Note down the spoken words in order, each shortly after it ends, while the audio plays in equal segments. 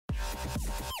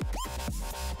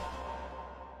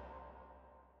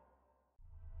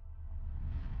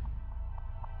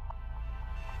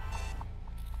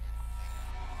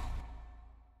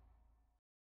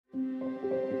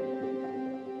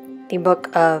The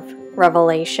book of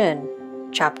Revelation,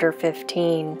 chapter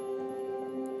 15.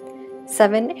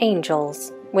 7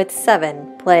 angels with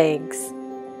 7 plagues.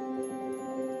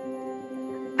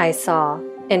 I saw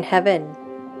in heaven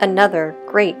another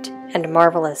great and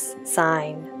marvelous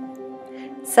sign.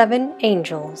 7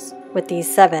 angels with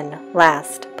these 7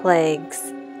 last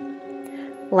plagues.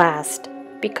 Last,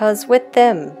 because with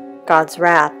them God's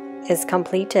wrath is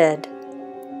completed.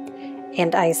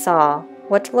 And I saw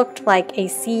what looked like a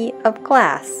sea of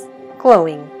glass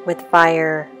glowing with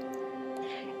fire,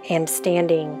 and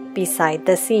standing beside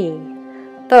the sea,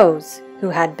 those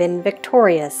who had been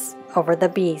victorious over the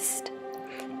beast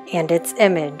and its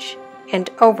image, and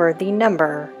over the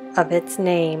number of its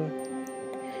name.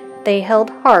 They held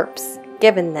harps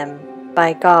given them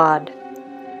by God,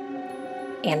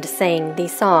 and sang the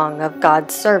song of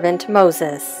God's servant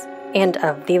Moses and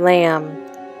of the Lamb.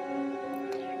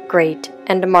 Great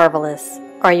and marvelous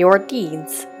are your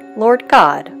deeds, Lord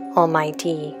God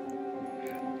Almighty.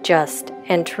 Just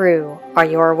and true are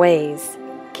your ways,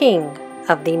 King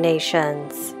of the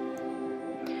nations.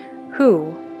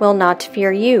 Who will not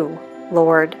fear you,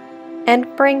 Lord,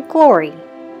 and bring glory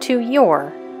to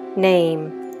your name?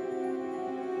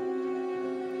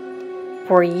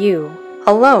 For you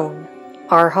alone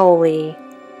are holy.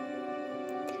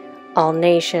 All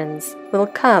nations will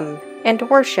come and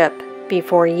worship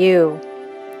before you,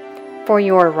 for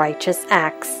your righteous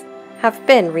acts have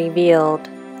been revealed.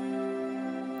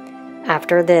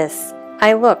 After this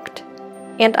I looked,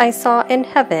 and I saw in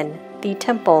heaven the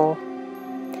temple,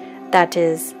 that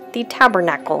is, the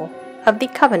tabernacle of the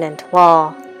covenant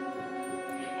law,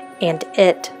 and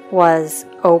it was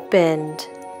opened.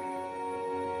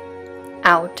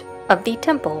 Out of the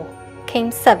temple came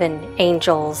 7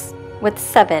 angels with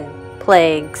 7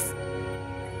 plagues.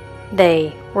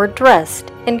 They were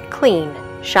dressed in clean,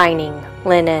 shining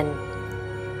linen,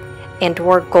 and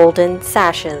wore golden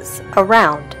sashes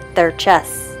around their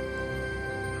chests.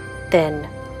 Then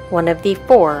one of the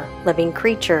 4 living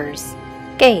creatures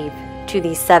gave to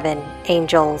the 7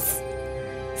 angels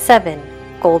 7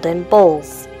 golden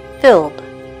bowls filled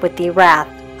with the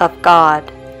wrath of God,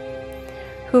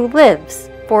 who lives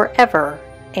forever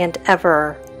and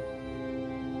ever.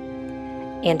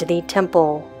 And the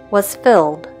temple was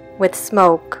filled with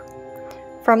smoke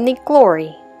from the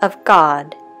glory of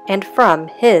God and from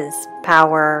His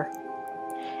power,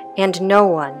 and no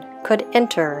one could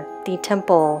enter the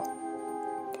temple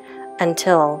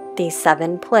until the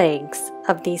 7 plagues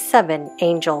of the 7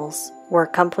 angels were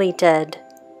completed.